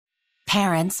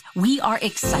Parents, we are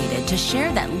excited to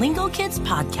share that Lingo Kids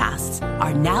podcasts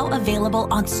are now available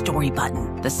on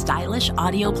Storybutton, the stylish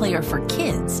audio player for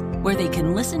kids, where they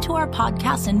can listen to our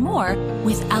podcasts and more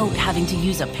without having to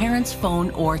use a parent's phone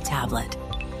or tablet.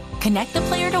 Connect the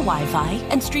player to Wi-Fi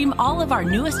and stream all of our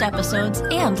newest episodes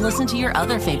and listen to your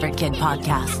other favorite kid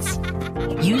podcasts.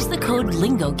 Use the code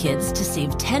LingoKids to save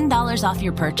 $10 off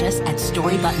your purchase at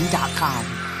storybutton.com.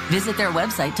 Visit their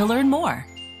website to learn more.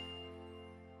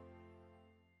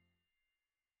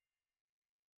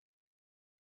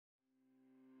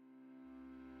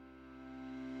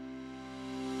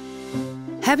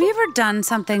 Have you ever done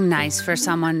something nice for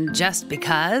someone just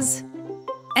because?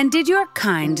 And did your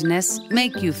kindness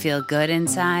make you feel good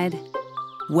inside?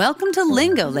 Welcome to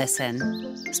Lingo Listen.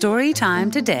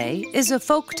 Storytime today is a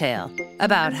folktale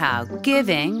about how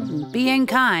giving, being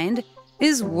kind,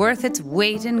 is worth its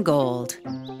weight in gold.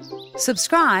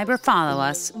 Subscribe or follow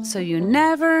us so you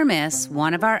never miss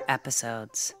one of our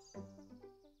episodes.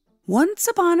 Once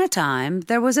upon a time,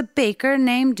 there was a baker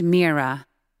named Mira.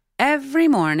 Every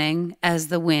morning, as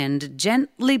the wind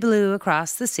gently blew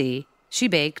across the sea, she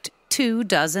baked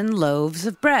 24 loaves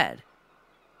of bread.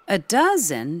 A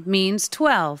dozen means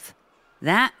 12.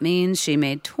 That means she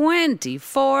made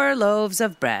 24 loaves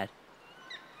of bread.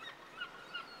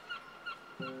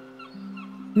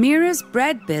 Mira's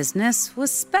bread business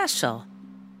was special.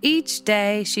 Each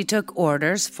day she took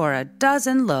orders for 12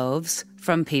 loaves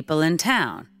from people in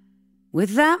town.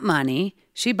 With that money,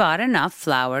 she bought enough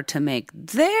flour to make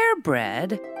their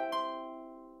bread,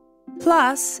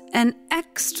 plus an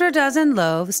extra dozen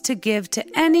loaves to give to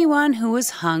anyone who was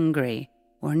hungry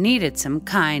or needed some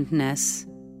kindness.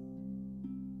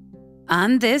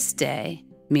 On this day,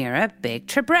 Mira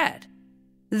baked her bread.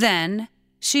 Then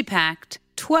she packed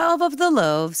 12 of the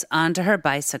loaves onto her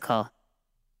bicycle.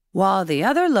 While the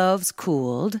other loaves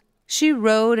cooled, she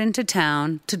rode into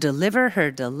town to deliver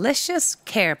her delicious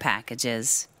care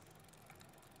packages.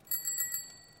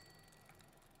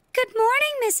 Good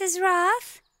morning, Mrs.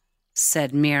 Roth,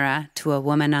 said Mira to a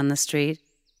woman on the street.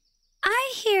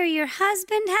 I hear your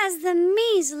husband has the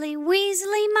measly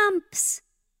weaselly mumps.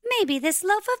 Maybe this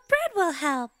loaf of bread will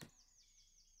help.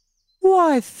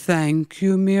 Why, thank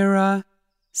you, Mira,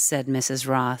 said Mrs.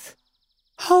 Roth.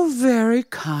 How very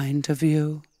kind of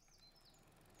you.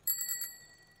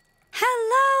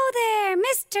 Hello there,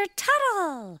 Mr.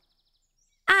 Tuttle.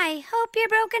 I hope your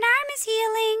broken arm is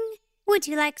healing. Would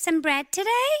you like some bread today?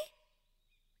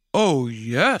 Oh,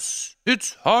 yes.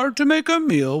 It's hard to make a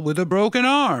meal with a broken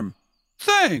arm.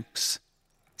 Thanks,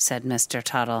 said Mr.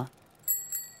 Tuttle.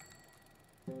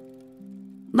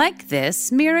 Like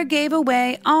this, Mira gave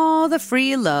away all the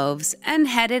free loaves and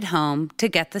headed home to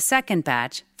get the second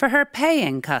batch for her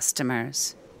paying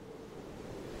customers.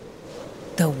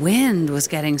 The wind was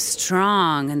getting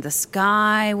strong and the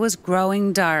sky was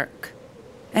growing dark,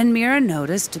 and Mira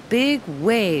noticed big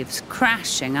waves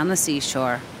crashing on the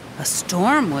seashore. A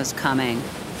storm was coming.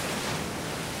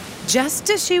 Just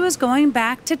as she was going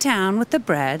back to town with the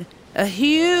bread, a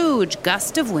huge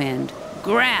gust of wind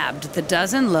grabbed the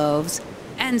 12 loaves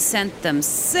and sent them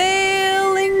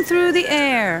sailing through the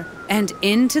air and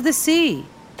into the sea.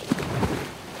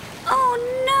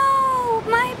 Oh no,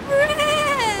 my bread!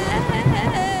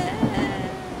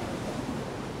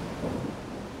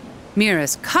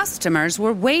 Mira's customers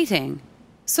were waiting,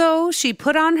 so she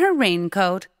put on her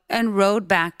raincoat and rode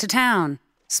back to town,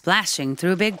 splashing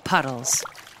through big puddles.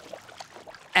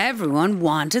 Everyone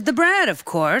wanted the bread, of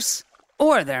course,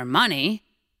 or their money.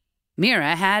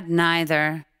 Mira had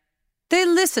neither. They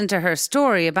listened to her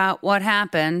story about what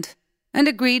happened and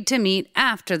agreed to meet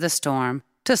after the storm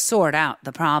to sort out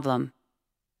the problem.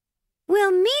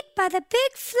 We'll meet by the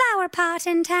big flower pot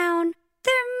in town.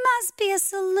 There must be a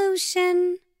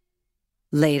solution.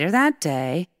 Later that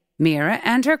day, Mira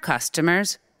and her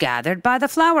customers gathered by the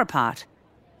flower pot.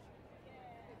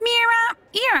 Mira,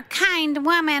 you're a kind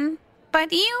woman,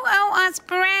 but you owe us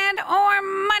bread or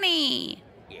money.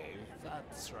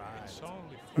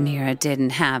 Mira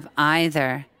didn't have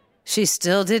either. She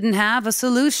still didn't have a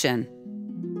solution.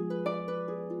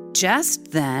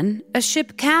 Just then, a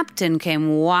ship captain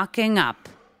came walking up,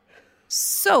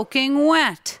 soaking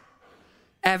wet.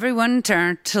 Everyone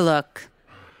turned to look.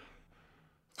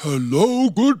 Hello,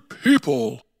 good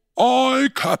people. I,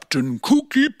 Captain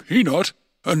Cookie Peanut,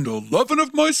 and 11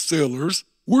 of my sailors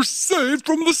were saved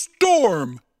from the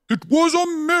storm. It was a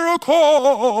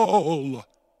miracle.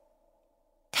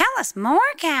 Tell us more,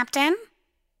 Captain.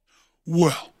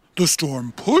 Well, the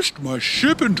storm pushed my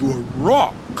ship into a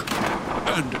rock,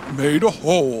 and it made a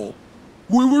hole.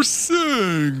 We were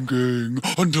singing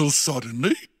until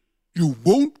suddenly, you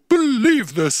won't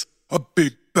believe this, a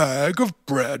big bag of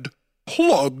bread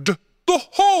plugged the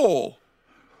hole.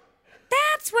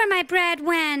 That's where my bread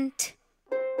went.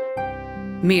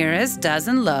 Mira's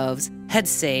dozen loaves had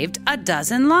saved a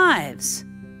dozen lives.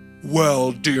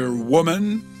 Well, dear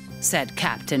woman, said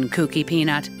Captain Kooky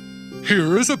Peanut.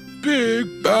 here is a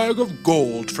big bag of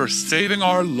gold for saving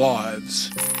our lives.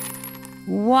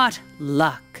 What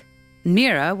luck!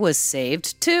 Mira was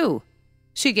saved too.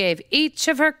 She gave each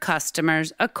of her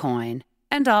customers a coin,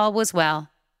 and all was well.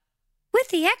 With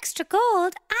the extra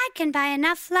gold, I can buy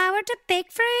enough flour to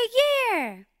bake for a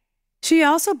year. She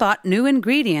also bought new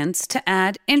ingredients to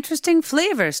add interesting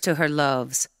flavors to her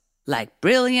loaves, like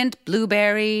brilliant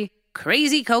blueberry,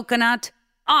 crazy coconut,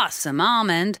 awesome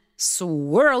almond,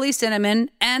 swirly cinnamon,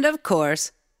 and of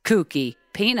course, kooky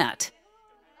peanut.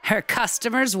 Her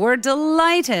customers were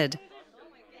delighted.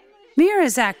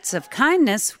 Mira's acts of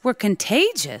kindness were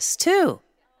contagious, too.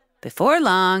 Before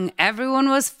long, everyone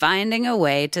was finding a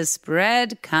way to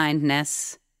spread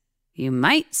kindness. You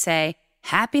might say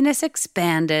happiness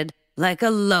expanded like a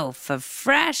loaf of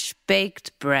fresh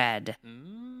baked bread.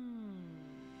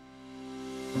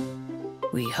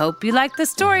 We hope you like the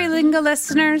story, Lingo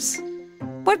listeners.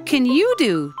 What can you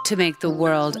do to make the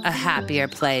world a happier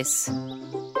place?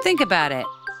 Think about it.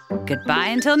 Goodbye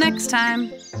until next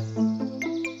time.